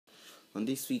On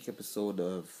this week episode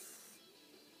of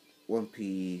One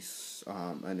Piece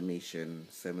animation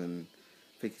 7,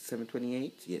 I think it's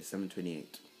 728. Yeah,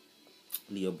 728.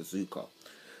 Leo Bazooka.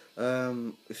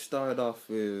 It started off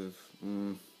with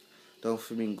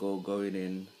Donflamingo going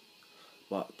in,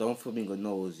 but Donflamingo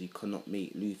knows he cannot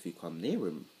make Luffy come near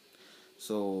him.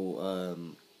 So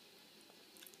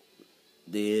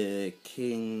the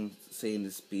king saying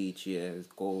the speech, yeah,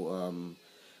 go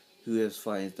whoever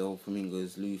finds Donflamingo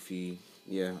is Luffy.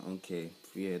 Yeah, okay,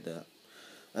 yeah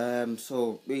that.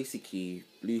 So basically,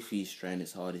 Luffy's trying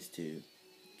his hardest to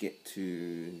get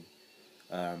to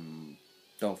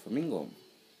Donflamingo,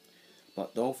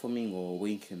 but Donflamingo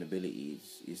awakened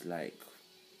abilities is like,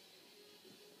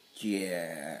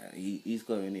 yeah, he's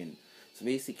going in. So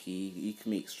basically, he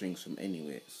can make strings from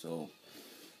anywhere. So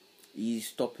he's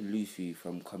stopping Luffy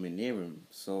from coming near him.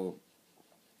 So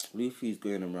Luffy's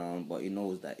going around, but he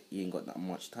knows that he ain't got that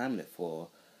much time left for,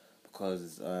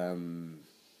 because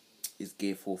his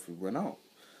gear force will run out.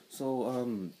 So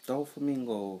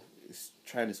Donflamingo is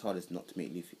trying his hardest not to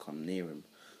make Luffy come near him,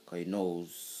 because he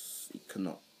knows he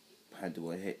cannot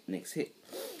handle a next hit.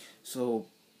 So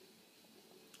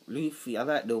Luffy, I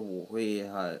like the way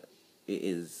how it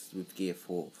is with gear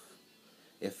fourth.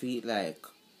 If he like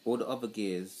all the other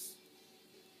gears,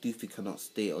 Luffy cannot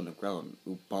stay on the ground; it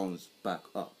will bounce back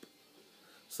up.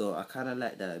 So I kind of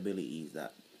like that ability,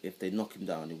 that if they knock him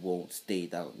down, he won't stay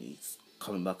down. He's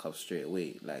coming back up straight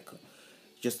away, like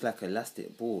just like an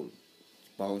elastic ball.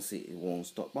 Bounce it won't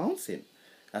stop bouncing.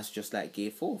 That's just like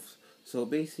gear fourth. So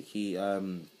basically,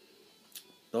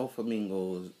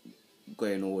 Doflamingo's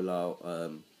going all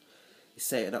out. He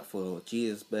set it up for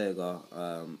Jesus Burger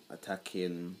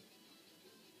attacking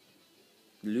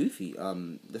Luffy.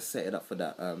 Let's set it up for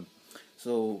that.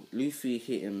 So Luffy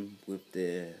hit him with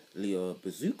the Leo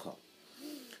Bazooka.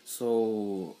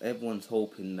 So everyone's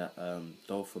hoping that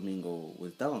Doflamingo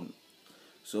was down.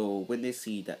 So when they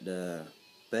see that the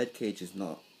birdcage is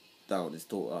not down, it's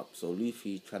still up. So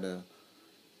Luffy trying to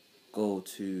go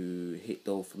to hit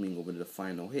Doflamingo with the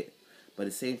final hit. But at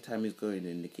the same time, he's going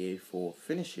in the gear for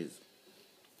finishes.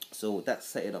 So that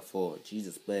set it up for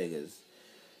Jesus Burgers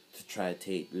to try to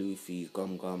take Luffy's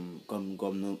Gum Gum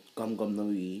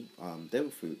Nui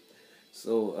Devil Fruit.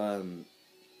 So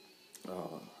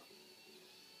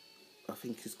I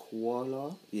think it's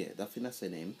Koala. Yeah, I think that's her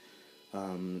name.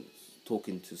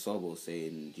 Talking to Sobo,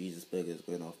 saying Jesus Burger is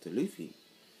going after Luffy.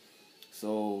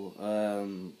 So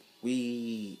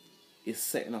we is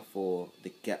setting up for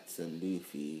the Gats and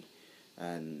Luffy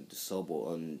and the Sobo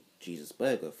on Jesus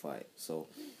Burger fight. So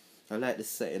I like the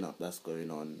setting up that's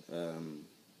going on.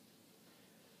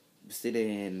 Still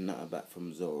ain't nothing back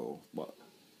from Zoro, but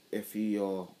if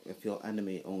you're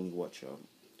anime only watcher,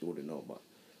 you wouldn't know. But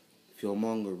if you're a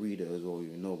manga reader as well,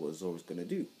 you know what Zoro's gonna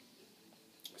do.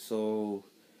 So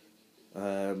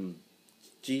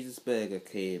Jesus Burger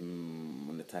came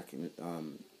on attacking,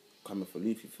 coming for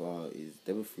Luffy for his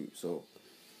Devil Fruit. So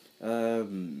I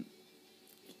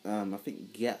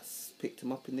think Gas picked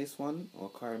him up in this one, or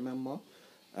I can't remember,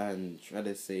 and tried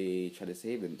to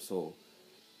save him. So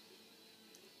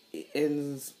it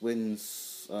ends when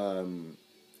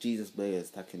Jesus Burger is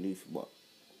attacking Luffy, but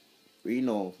we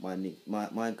know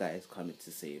my guy is coming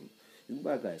to save him.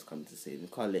 My guy is coming to save him.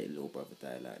 Can't let little brother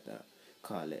die like that.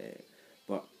 Can't let it.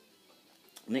 But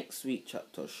next week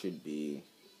chapter should be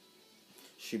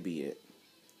it.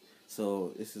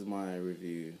 So this is my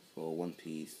review for One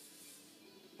Piece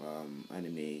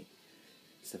anime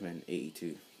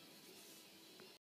 782.